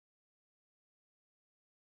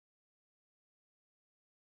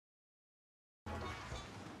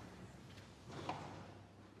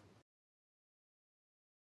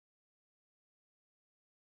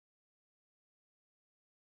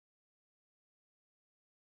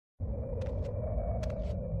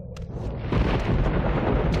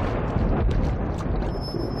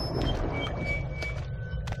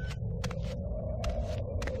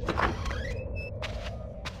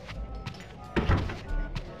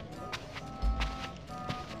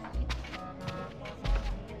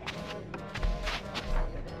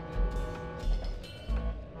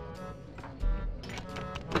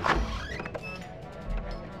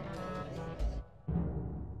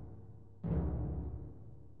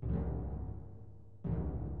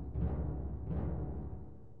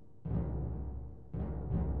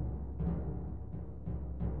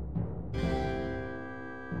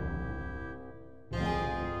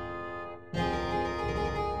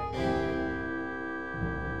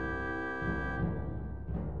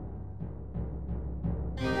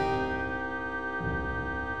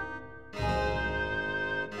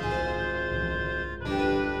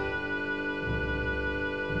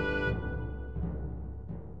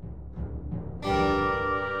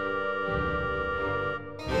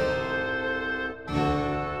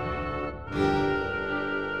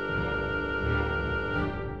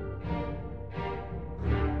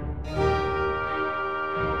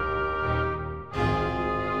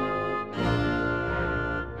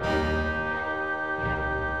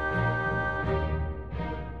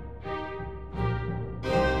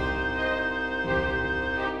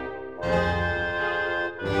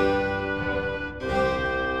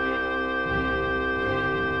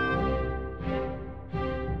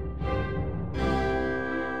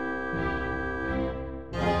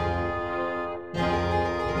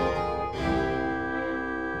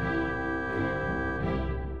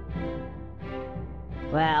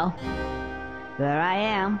Well, there I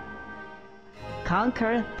am.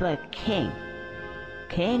 Conker the king.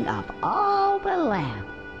 King of all the land.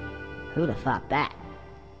 Who'd have thought that?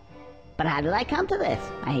 But how did I come to this,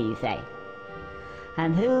 I hear you say?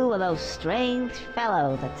 And who are those strange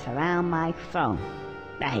fellows that surround my throne?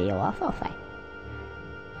 I hear you also say.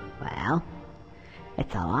 Well,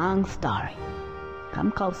 it's a long story.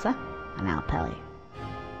 Come closer, and I'll tell you.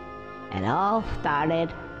 It all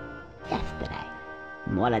started yesterday.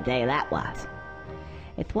 And what a day that was.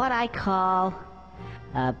 It's what I call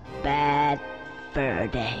a bad fur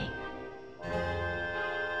day.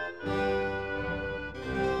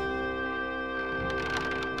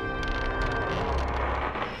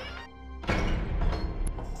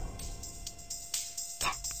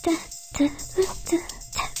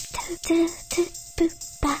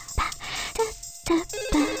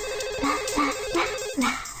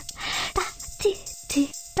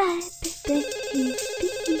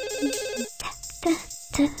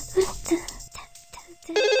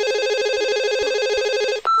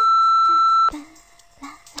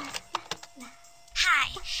 Hi,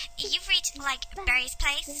 you've reached, Barry's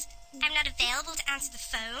place. I'm not available to answer the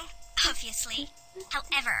phone, obviously.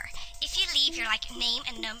 However, if you leave your, name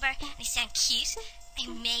and number and you sound cute, I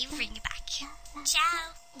may ring you back.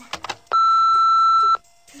 Ciao.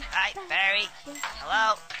 Hi, Barry.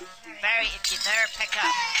 Hello? Barry, if you there, pick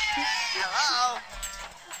up. Hello?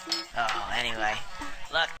 Oh, anyway.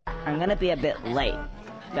 Look. I'm gonna be a bit late.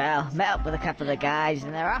 Well, met up with a couple of the guys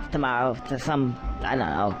and they're off tomorrow to some, I don't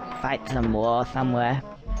know, fight some war somewhere.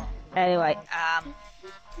 Anyway,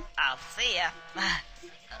 I'll see ya.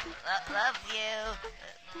 Love you.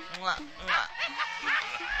 Mwah, mwah.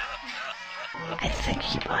 I think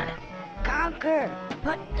she bought it. Conker,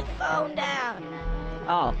 put the phone down.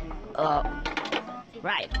 Oh,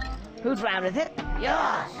 right. Whose round is it?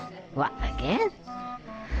 Yours. What, again?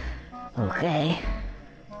 Okay.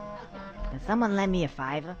 Can someone lend me a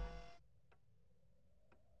 $5?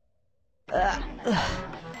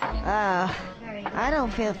 I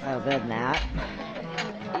don't feel so good now.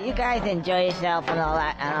 You guys enjoy yourself and all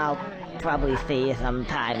that, and I'll probably see you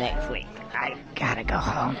sometime next week. I gotta go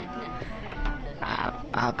home.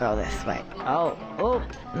 I'll go this way. Oh,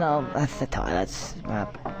 no, that's the toilets. Go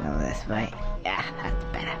this way. Yeah, that's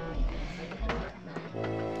better.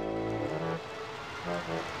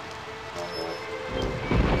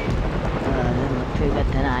 Doesn't look too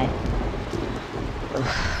good tonight.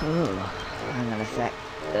 Ooh, hang on a sec.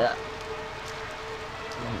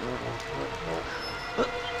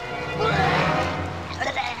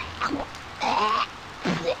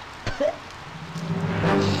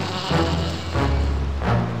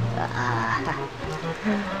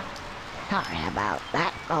 Sorry about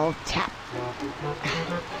that, old chap.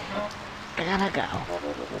 Gotta go.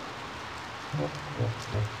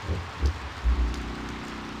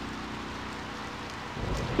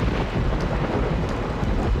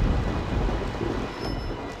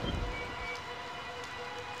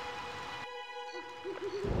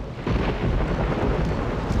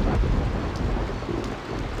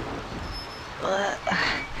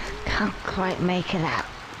 Can't quite make it out.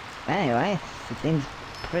 Anyway, it seems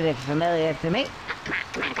pretty familiar to me.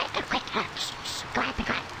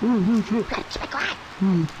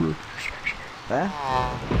 What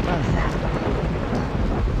was that?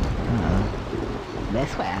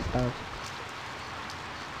 This way, I suppose.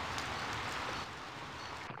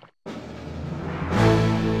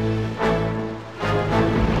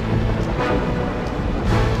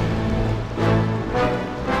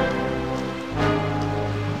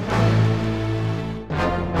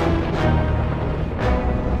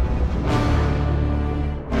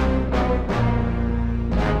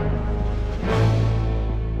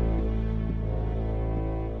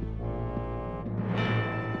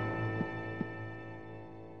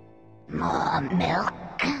 More milk,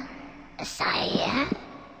 sire?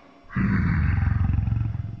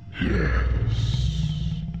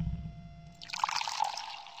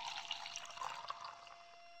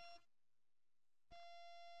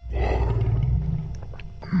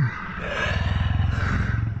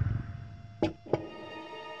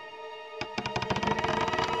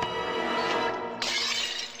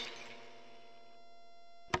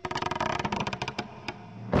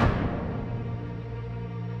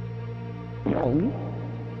 No.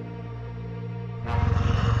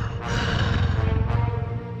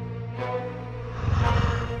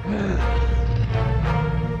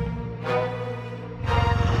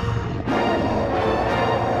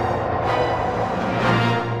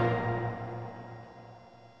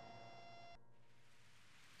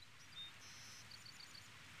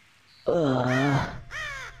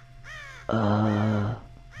 Uh.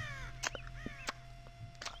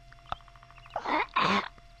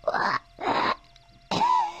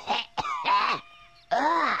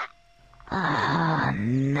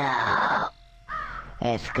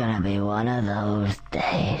 gonna be one of those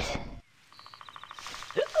days.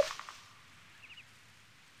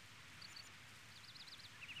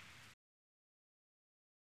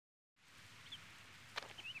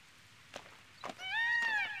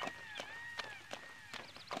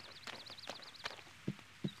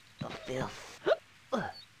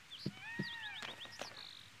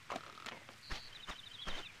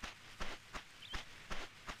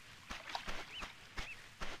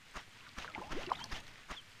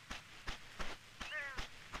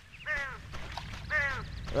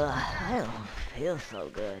 I don't feel so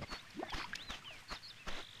good.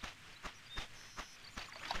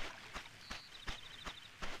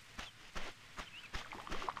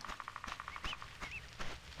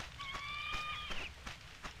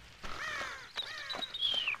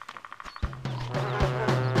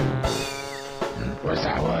 What's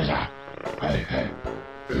that? Hey.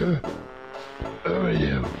 Who are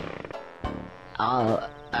you? Oh,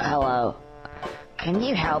 hello. Can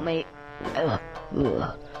you help me?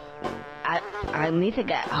 I need to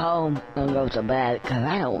get home and go to bed because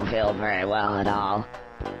I don't feel very well at all.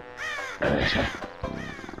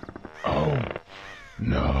 Oh,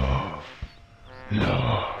 no.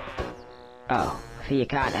 Oh, so you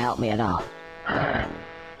can't help me at all?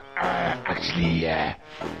 Actually,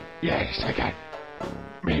 yes, I can.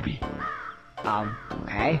 Maybe.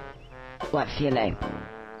 Okay. What's your name?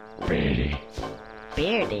 Beardy.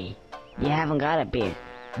 Beardy? You haven't got a beard.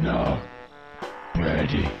 No.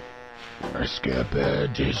 Birdie. I scare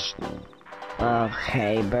birdies.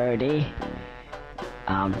 Okay, Birdie.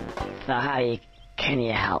 So can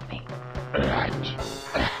you help me? Right.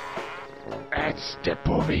 Let's step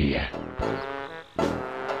over here.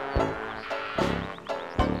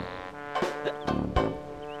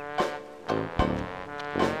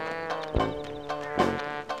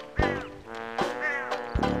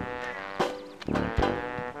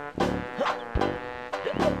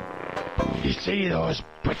 You see those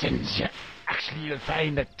buttons? Actually, you'll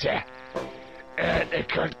find that they're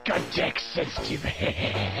called context sensitive.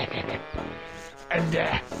 And,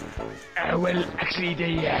 well, actually,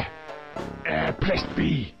 they press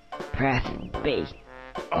B. Press B.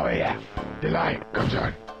 Oh, yeah. The light comes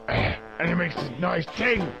on. And it makes a nice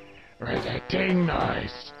ting. Right, a ting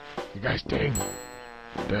noise. You guys ting?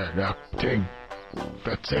 No, ting.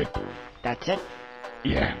 That's it. That's it?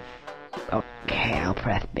 Yeah. Okay, I'll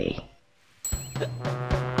press B.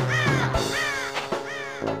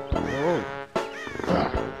 Oh.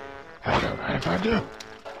 Hello, I found you.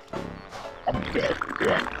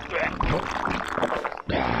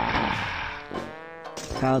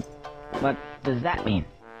 So, what does that mean?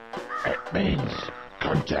 It means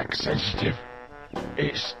contact sensitive.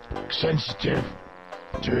 It's sensitive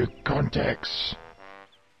to contacts.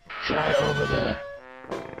 Try it over there.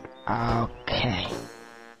 Okay.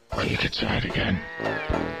 Or you could try it again.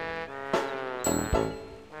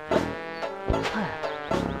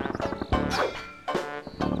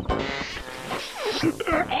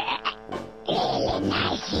 Really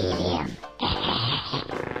nice helium.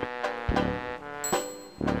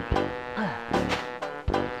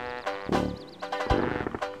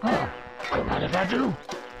 Come on if I do.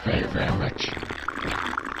 Very much.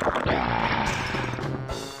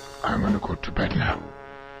 I'm gonna go to bed now.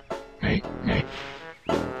 Nay.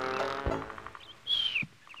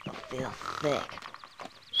 I feel sick.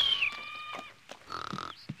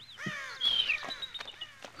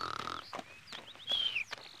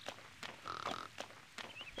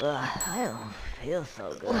 I don't feel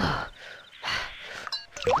so good.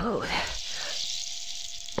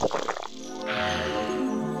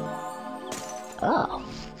 Oh,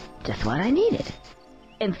 just what I needed.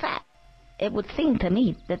 In fact, it would seem to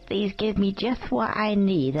me that these give me just what I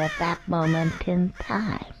need at that moment in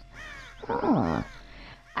time. Oh,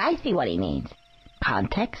 I see what he means.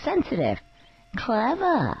 Context sensitive.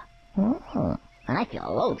 Clever. Oh, I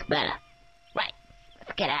feel loads better. Right,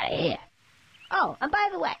 let's get out of here. Oh, and by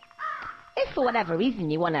the way, if for whatever reason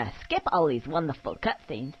you want to skip all these wonderful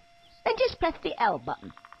cutscenes, then just press the L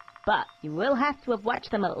button. But you will have to have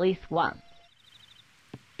watched them at least once.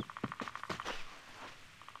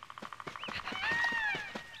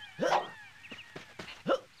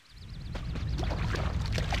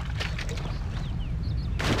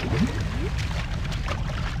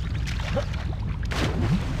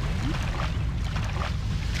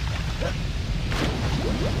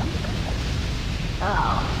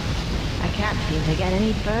 Oh, I can't seem to get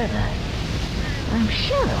any further. I'm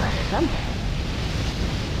sure there was something.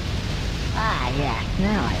 Ah, yes,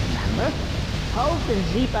 now I remember. Hold the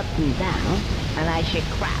Z button down, and I should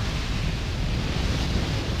crouch.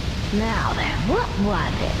 Now then, what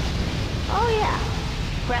was it? Oh yeah,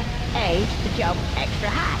 press A to jump extra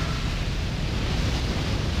high.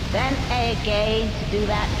 Then A again to do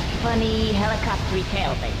that funny helicopter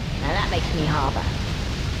tail thing. Now that makes me hover.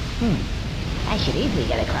 I should easily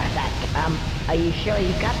get across that. Are you sure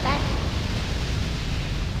you got that?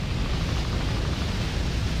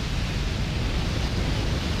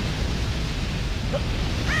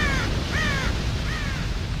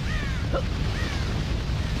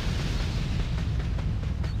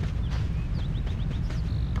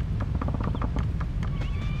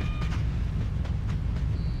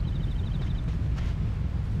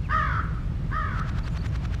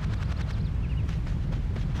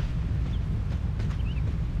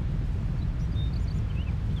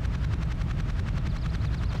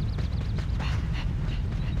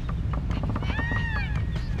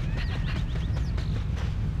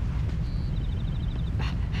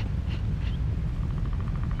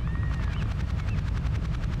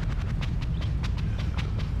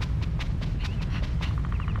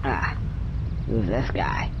 Who's this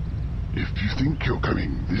guy? If you think you're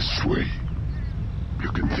coming this way, you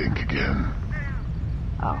can think again.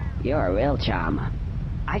 Oh, you're a real charmer.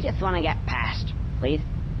 I just want to get past, please.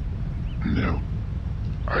 No,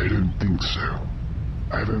 I don't think so.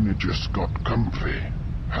 I've only just got comfy.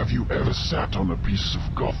 Have you ever sat on a piece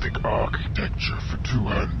of Gothic architecture for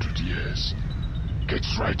 200 years?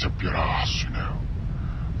 Gets right up your arse, you know.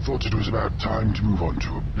 Thought it was about time to move on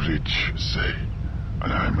to a bridge, say.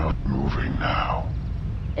 And I'm not moving now.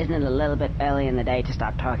 Isn't it a little bit early in the day to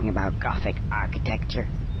start talking about Gothic architecture?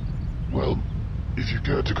 Well, if you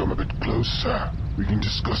care to come a bit closer, we can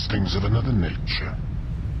discuss things of another nature.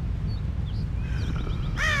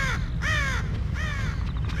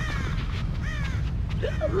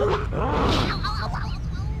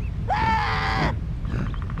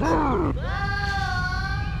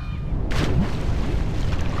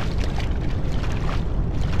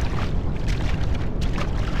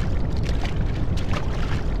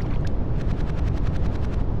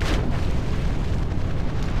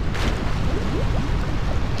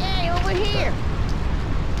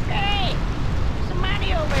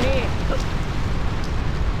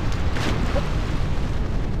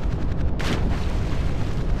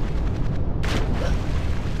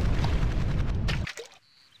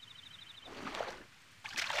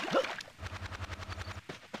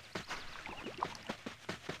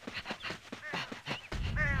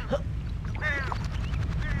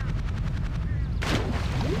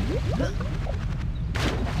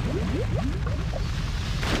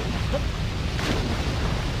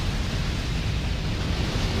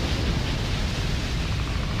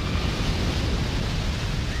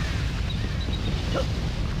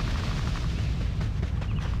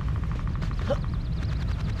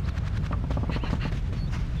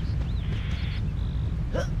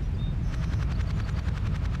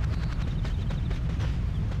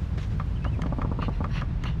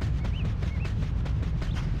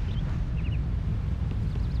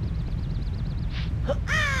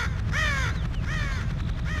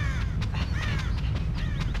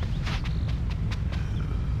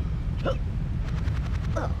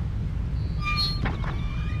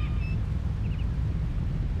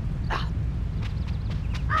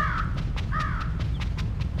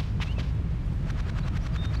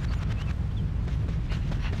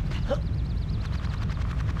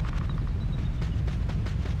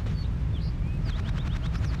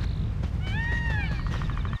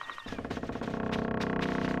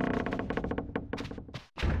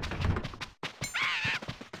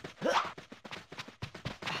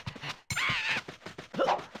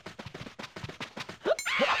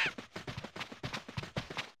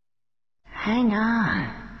 Hang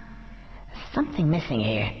on. There's something missing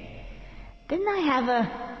here. Didn't I have a...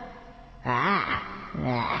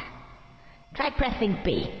 Try pressing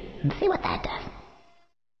B and see what that does.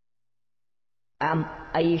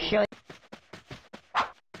 Are you sure?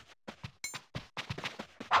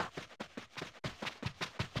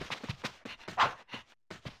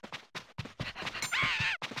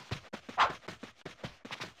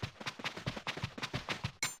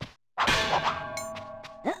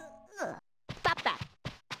 Stop that!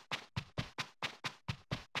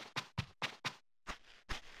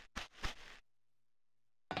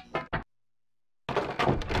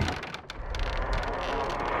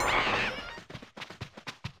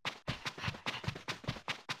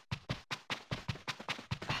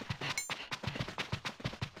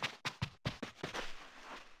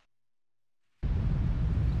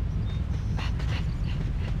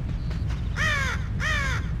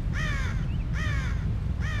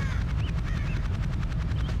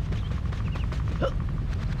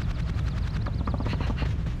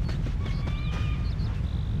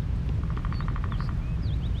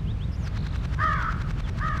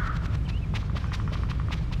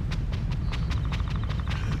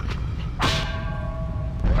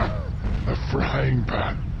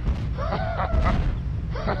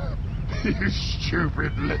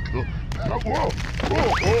 stupid little... Whoa!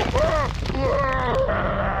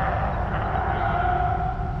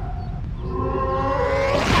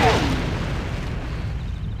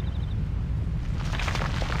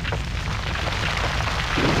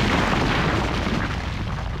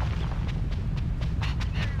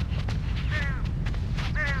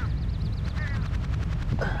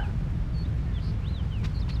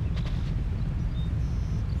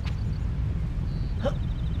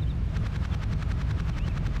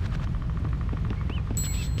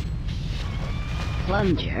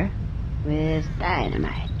 Plunger with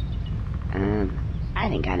dynamite. I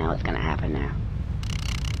think I know what's gonna happen now.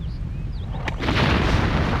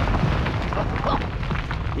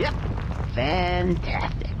 Yep,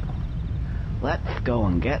 fantastic. Let's go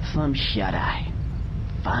and get some shut-eye.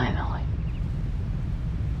 Finally.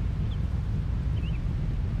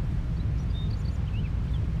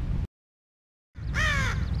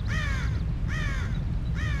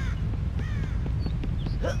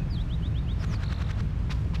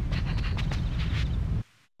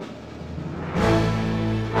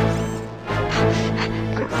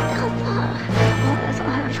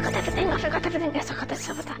 I forgot everything. Yes, I got this.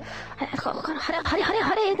 Hurry,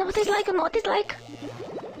 what is like? What is like?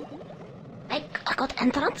 I got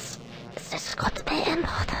entrance. This is got to be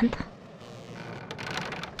important.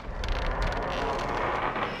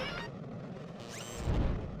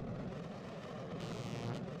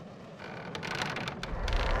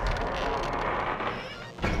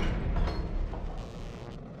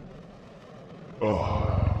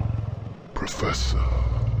 Professor.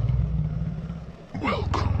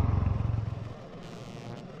 Welcome.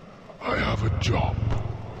 I have a job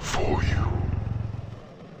for you.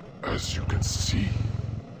 As you can see,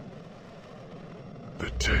 the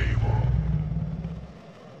table.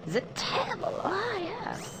 The table,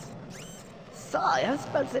 yes. So, I have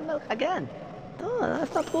spilled the milk again. Oh,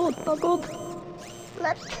 that's not good, not good.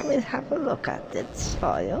 Let me have a look at it,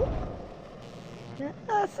 soil.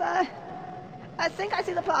 Yes, I think I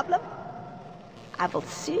see the problem. I will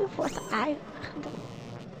see what I can do.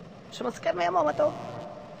 Just give me a moment, though.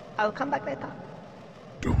 I'll come back later.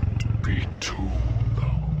 Don't be too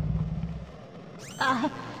long.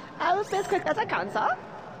 I will be as quick as I can, sir.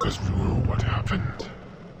 Because we know what happened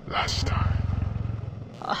last time.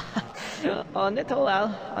 Only too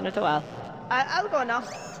well, only too well. I'll go now.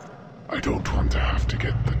 I don't want to have to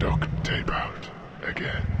get the duct tape out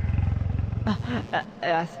again.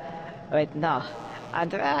 Yes. Wait, no.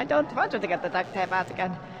 And I don't want you to get the duct tape out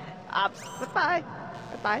again. Goodbye.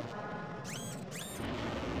 Goodbye.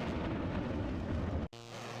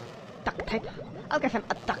 Duct tape? I'll give him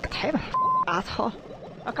a duct tape. Asshole.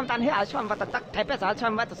 I'll come down here, I'll show him what the duct tape is, I'll show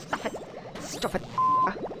him where to stuff it. Stupid.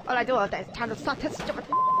 All I do all day is trying to sort his stupid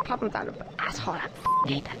problems out of asshole. I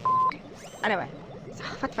hate that. Anyway, so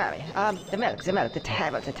what were we? The milk, the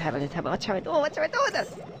table. What shall we do? What shall we do with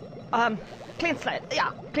this? Clean slate.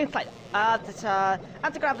 Yeah, clean slate. This,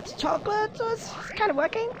 anti-gravity chocolate is kind of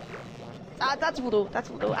working. That's voodoo. At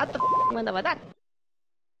the window with that.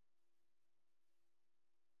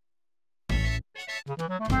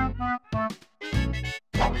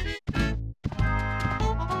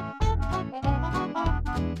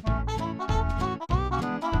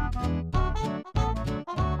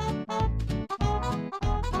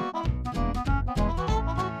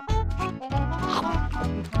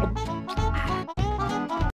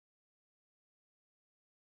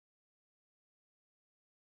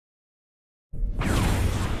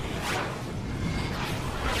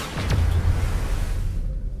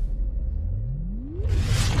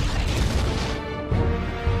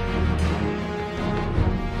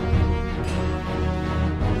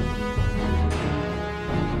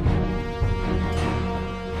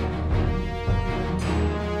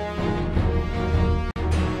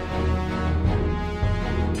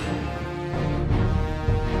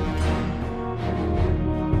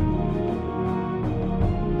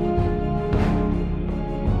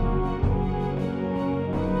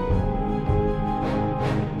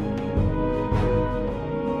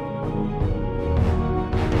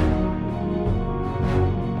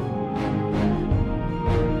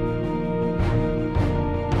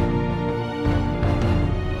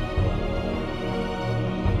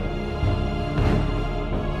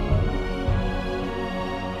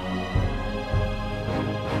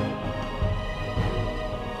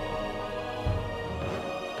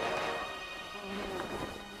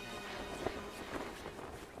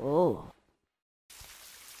 Oh.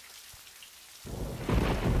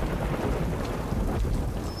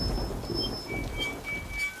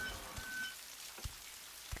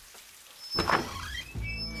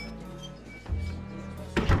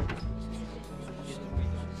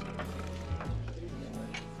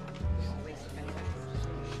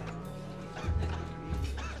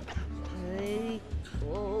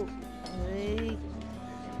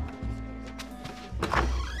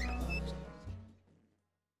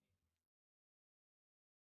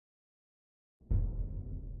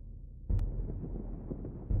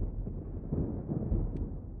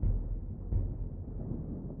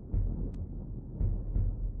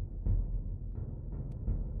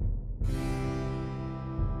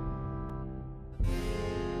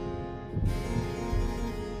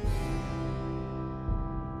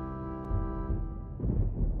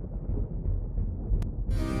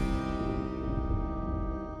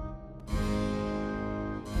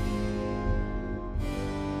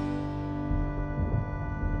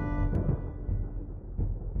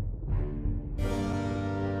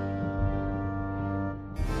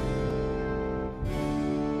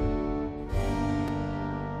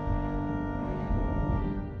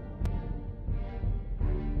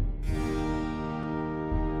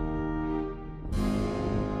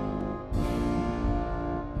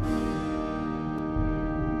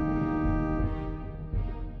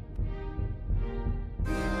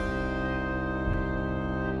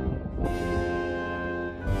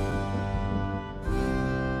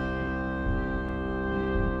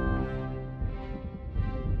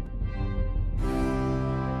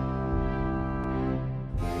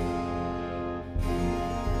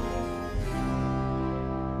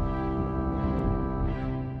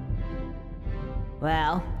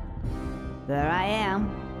 Well, there I am.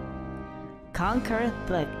 Conker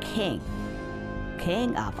the King.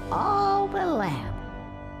 King of all the land.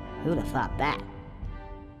 Who'd have thought that?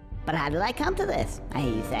 But how did I come to this, I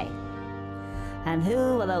hear you say? And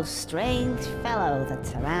who are those strange fellows that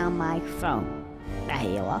surround my throne, I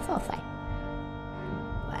hear you also say?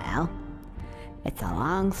 Well, it's a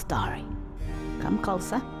long story. Come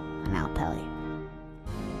closer, and I'll tell you.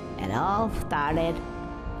 It all started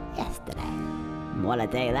yesterday. And what a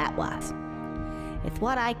day that was. It's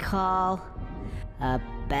what I call a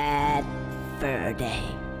bad fur day.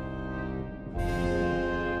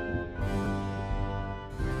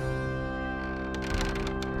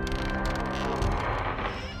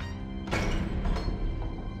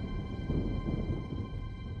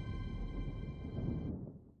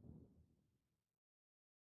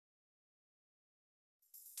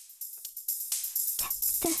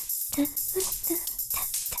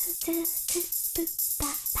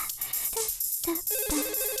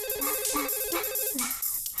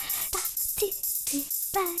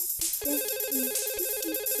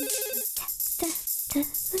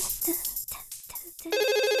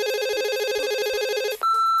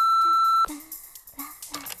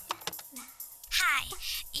 Hi,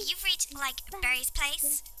 you've reached, Barry's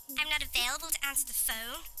place. I'm not available to answer the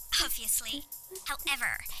phone, obviously.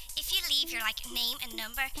 However, if you leave your, name and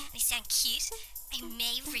number and you sound cute, I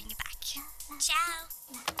may ring you back. Ciao.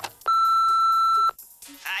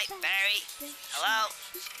 Hi, Barry. Hello?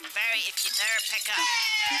 Barry, if you dare pick up.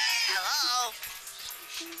 Hello?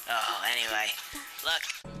 Oh, anyway, look.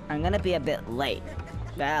 I'm gonna be a bit late.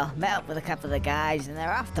 Well, met up with a couple of the guys and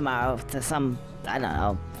they're off tomorrow to some, I don't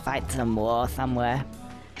know, fight some war somewhere.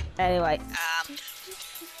 Anyway, I'll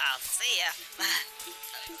see ya.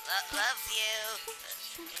 Love you.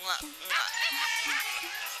 Mwah, mwah.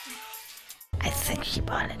 I think she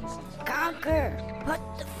bought it. Conker, put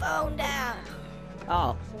the phone down.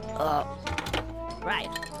 Oh, right.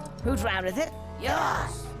 Whose round is it?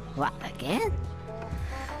 Yours. What, again?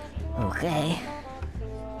 Okay.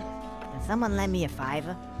 Can someone lend me a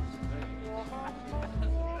 $5?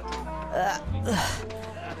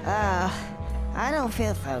 I don't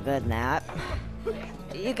feel so good now.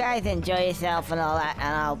 You guys enjoy yourself and all that,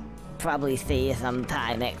 and I'll probably see you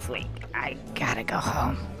sometime next week. I gotta go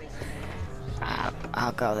home.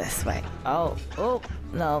 I'll go this way. Oh,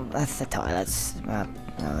 no, that's the toilets. Go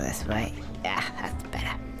this way. Yeah, that's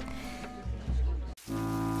better.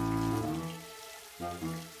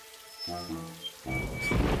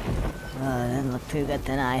 Oh, it didn't look too good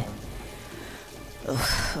tonight. Ooh,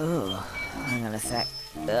 hang on a sec.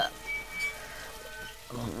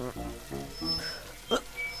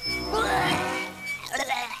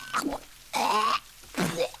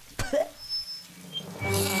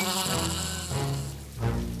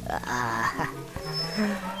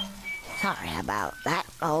 Sorry about that,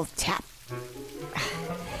 old chap.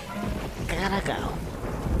 Gotta go.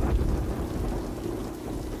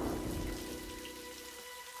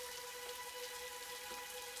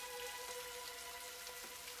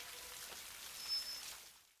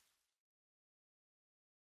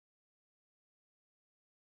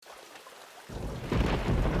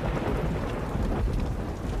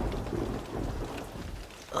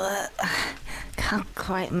 Can't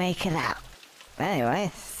quite make it out.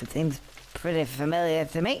 Anyway, it seems pretty familiar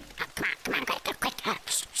to me. Come on, quick.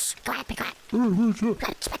 Shh, go ahead, be quiet. Be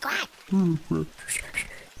quiet.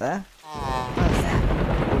 Huh? What's that?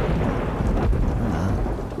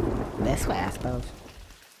 Oh, this way, I suppose.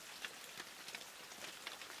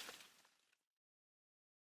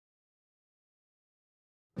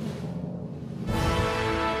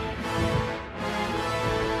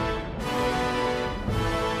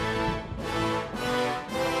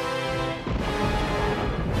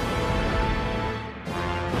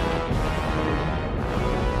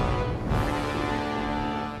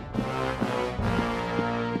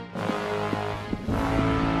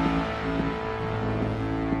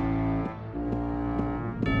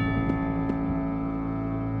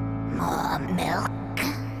 Milk,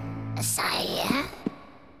 Sire?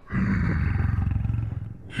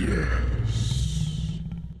 Yes.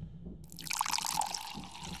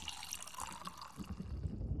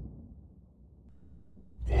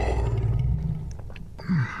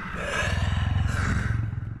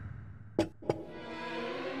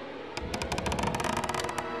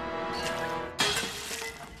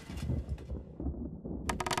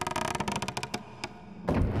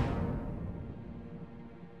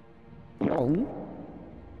 Oh.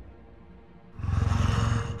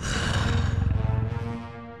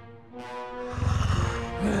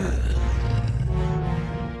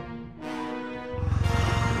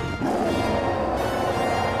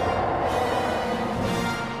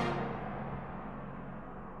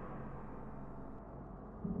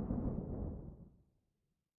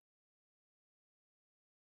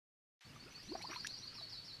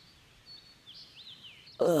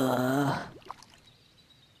 Oh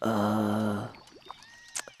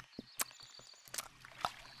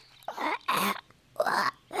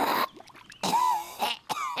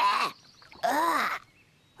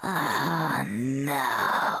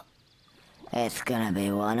no. It's gonna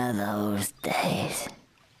be one of those days.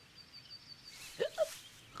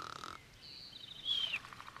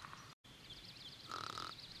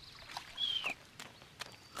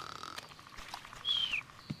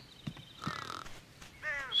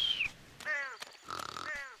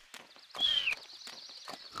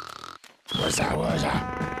 What's that?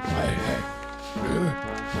 Hey.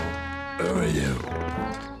 Who are you?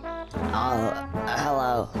 Oh,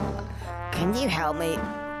 hello. Can you help me?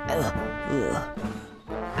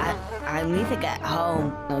 I need to get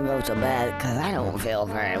home and go to bed because I don't feel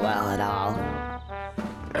very well at all.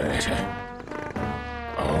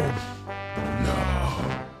 Oh, no.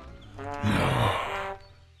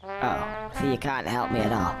 Oh, so you can't help me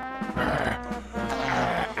at all?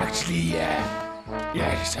 Actually, yeah.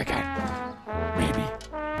 Yes, I can. Maybe.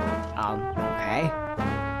 Okay.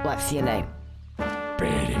 What's your name?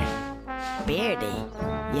 Beardy. Beardy?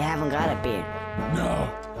 You haven't got a beard. No.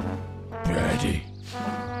 Birdie.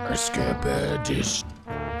 A scare birdies.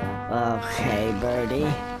 Okay,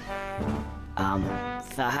 Birdie.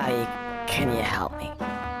 So can you help me?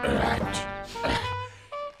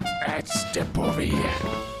 Let's step over here.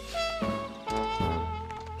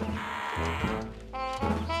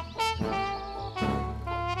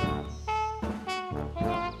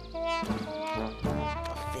 I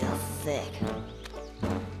feel sick.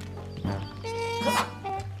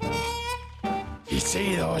 You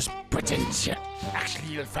see those buttons? Actually,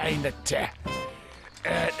 you'll find that they're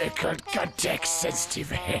called context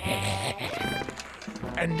sensitive.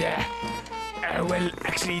 And, well,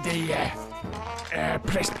 actually, they,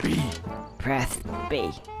 press B. Press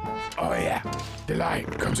B. Oh, yeah. The light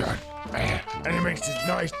comes on. And it makes this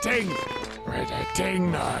noise ting. Right, a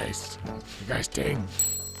ting noise. You guys ting.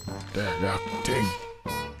 Look, ting.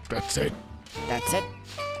 That's it. That's it?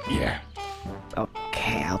 Yeah.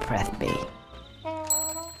 Okay, I'll press B.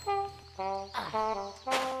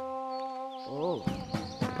 Oh.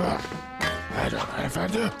 I don't know if I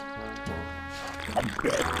do.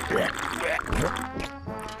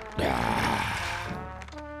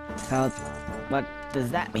 So, what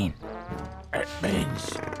does that mean? It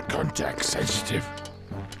means contact sensitive.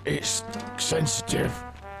 It's sensitive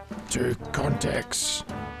to contacts.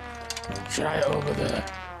 Try it over there.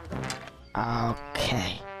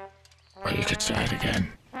 Okay. Or you could try it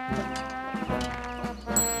again.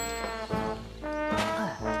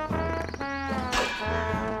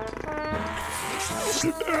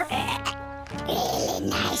 Really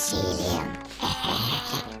nice eating.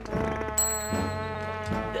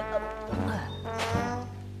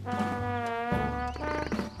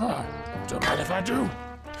 Oh, don't mind if I do.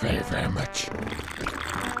 Very, very much.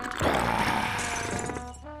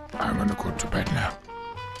 I'm gonna go to bed now.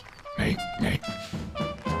 Night.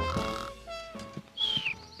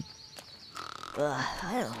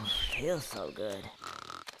 I don't feel so good.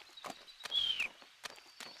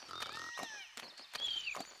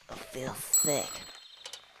 I feel sick.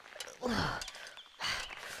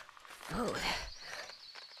 Food.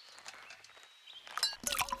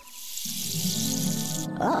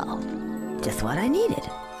 Oh, just what I needed.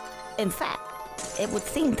 In fact, it would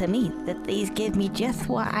seem to me that these give me just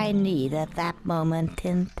what I need at that moment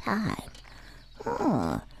in time.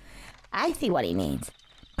 Oh, I see what he means.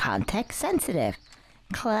 Context sensitive.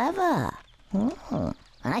 Clever. Oh,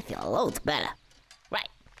 and I feel loads better. Right,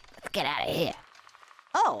 let's get out of here.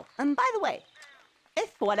 Oh, and by the way, if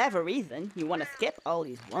for whatever reason you want to skip all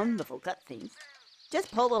these wonderful cutscenes,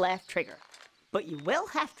 just pull the left trigger. But you will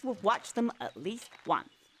have to have watched them at least once.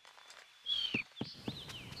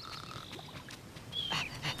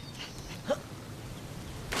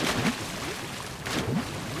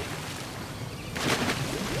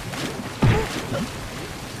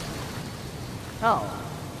 Oh,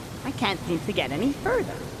 I can't seem to get any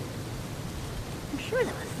further. I'm sure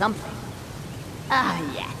there was something. Ah,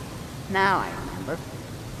 yes. Now I remember.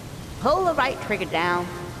 Pull the right trigger down,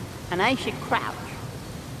 and I should crouch.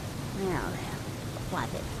 Now then, what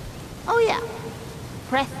was it? Oh yeah.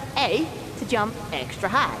 Press A to jump extra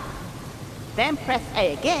high. Then press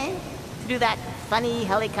A again to do that funny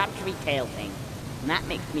helicopter-y tail thing. And that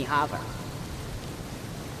makes me hover.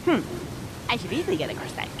 I should easily get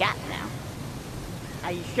across that gap now.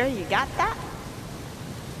 Are you sure you got that?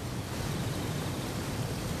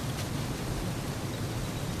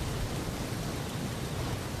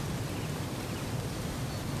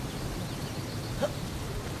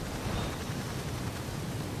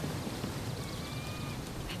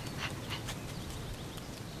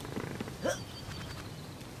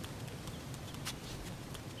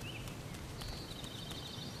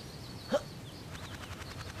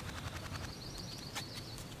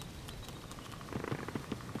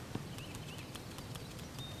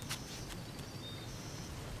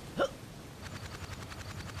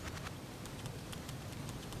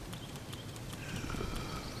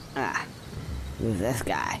 Who's this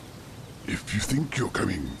guy? If you think you're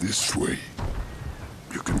coming this way,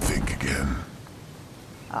 you can think again.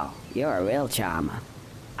 Oh, you're a real charmer.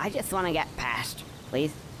 I just want to get past,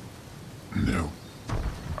 please. No,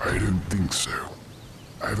 I don't think so.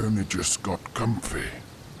 I've only just got comfy.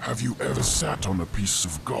 Have you ever sat on a piece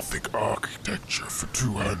of Gothic architecture for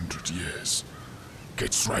 200 years?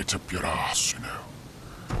 Gets right up your arse, you know.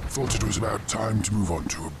 Thought it was about time to move on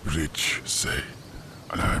to a bridge, say.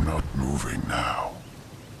 And I'm not moving now.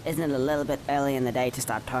 Isn't it a little bit early in the day to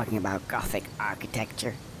start talking about Gothic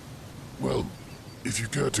architecture? Well, if you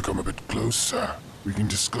care to come a bit closer, we can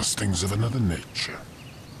discuss things of another nature.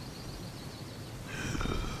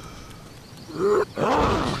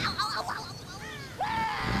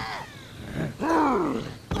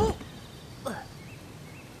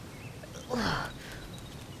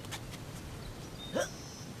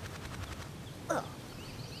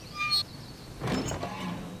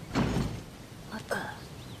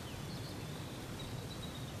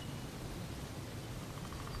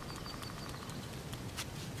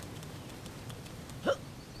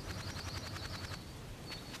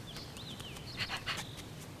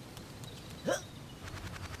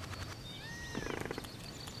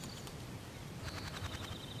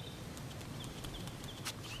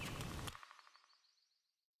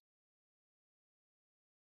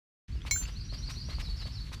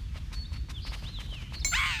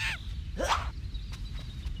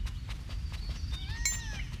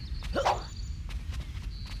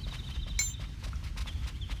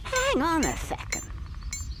 Hang on a second.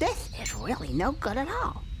 This is really no good at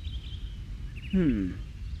all.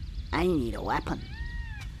 I need a weapon.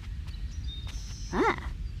 That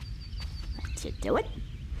should do it.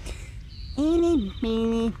 Eeny,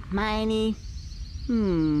 meeny, miny.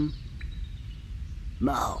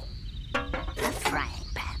 Mo. A frying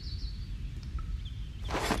pan.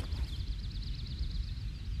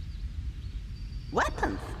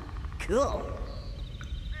 Weapons. Cool.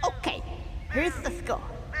 Okay, here's the score.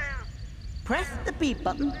 Press the B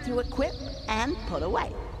button to equip and put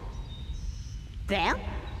away. Then,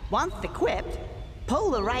 once equipped,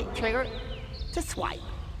 pull the right trigger to swipe.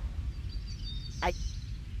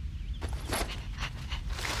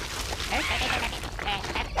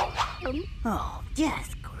 Oh,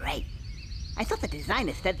 just great. I thought the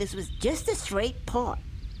designer said this was just a straight port.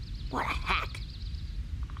 What a hack.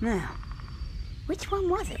 Now, which one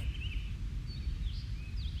was it?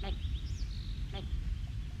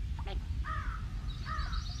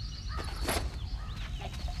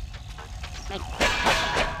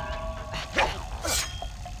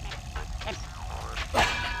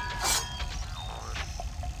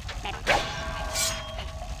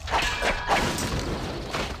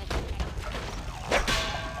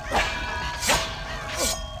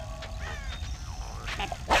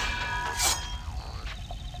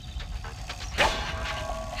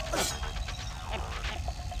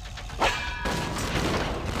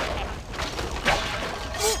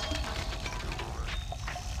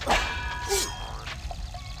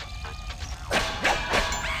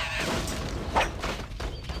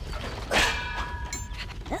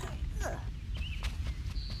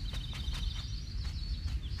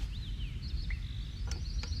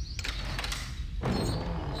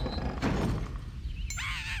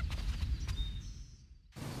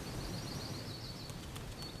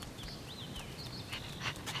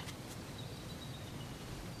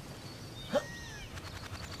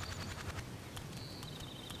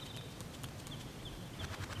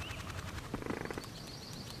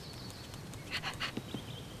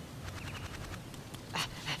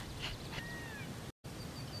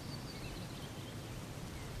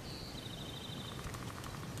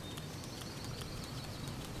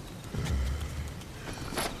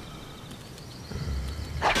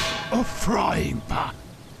 A frying pan?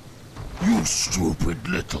 You stupid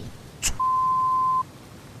little...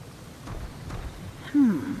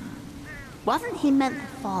 Wasn't he meant to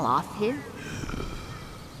fall off here?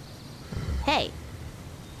 Hey,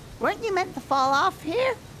 weren't you meant to fall off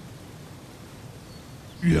here?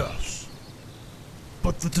 Yes.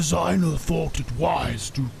 But the designer thought it wise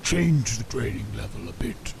to change the training level a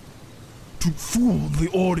bit. To fool the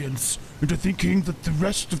audience into thinking that the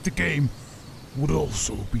rest of the game would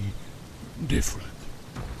also be different.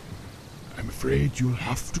 I'm afraid you'll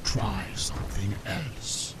have to try something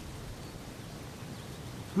else.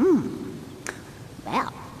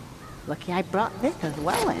 Well, lucky I brought this as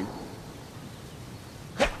well in.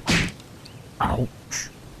 Ouch.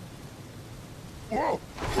 Hey,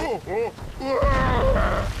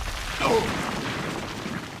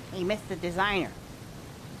 Mr. Designer.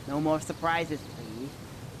 No more surprises, please.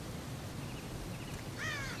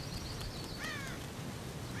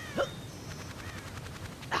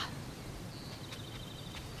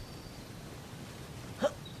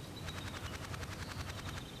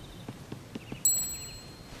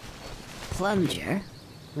 plunger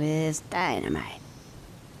with dynamite.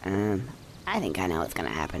 I think I know what's gonna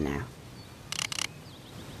happen now.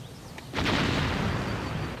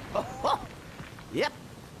 Yep,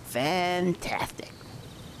 fantastic.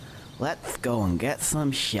 Let's go and get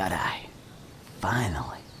some shut-eye.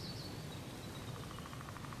 Finally.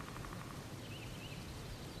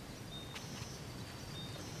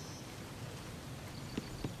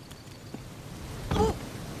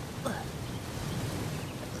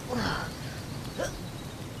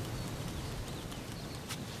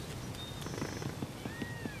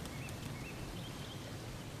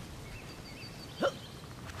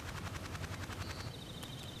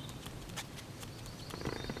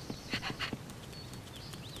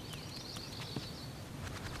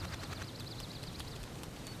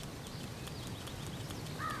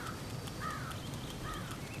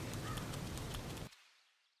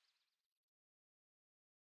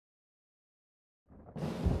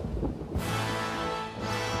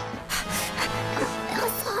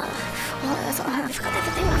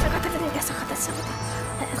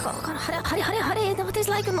 What is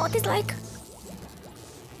like? What is like?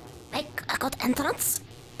 Like, I got entrance.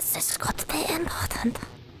 This got to be important.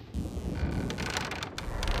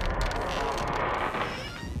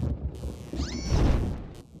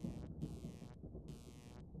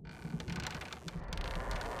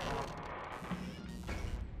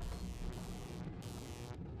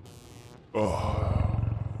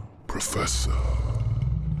 Professor,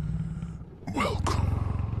 welcome.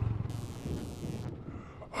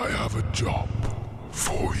 I have a job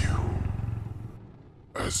for you.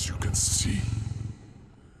 As you can see,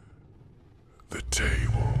 the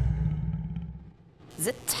table.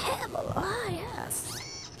 The table, yes.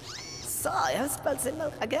 So, I have spilled the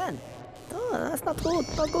milk again. Oh, that's not good,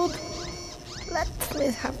 not good. Let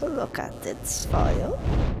me have a look at it for you.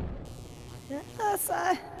 Yes,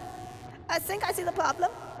 I think I see the problem.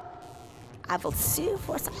 I will see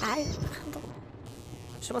what I can do.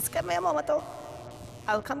 Just give me a moment, though.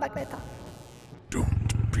 I'll come back later.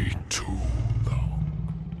 Don't be too long.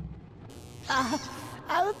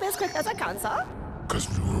 I will be as quick as I can, sir. 'Cause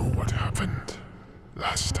you know what happened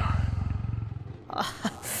last time.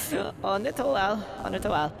 Only too well, only too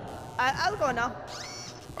well. I'll go now.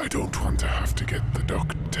 I don't want to have to get the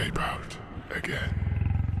duct tape out again.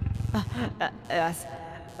 Yes.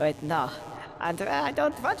 Wait, no. And I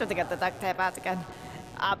don't want you to get the duct tape out again.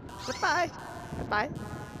 Goodbye. Goodbye.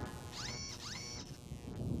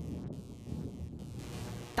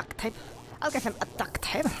 Duct tape? I'll give him a duct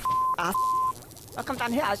tape. I'll come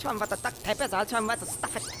down here, I'll show him what the duct tape is, I'll show him where to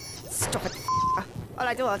stuff it. Stupid. All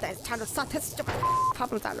I do all day is trying to sort his stupid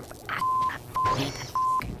problems out of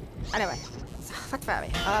Anyway, so what were we?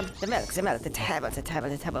 The milk, the table.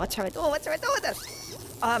 What shall we do with this?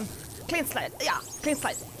 Clean slate, yeah, clean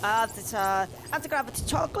slate. This anti-gravity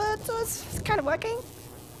chocolate is kind of working.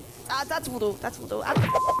 That's voodoo. I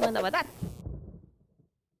don't know about that.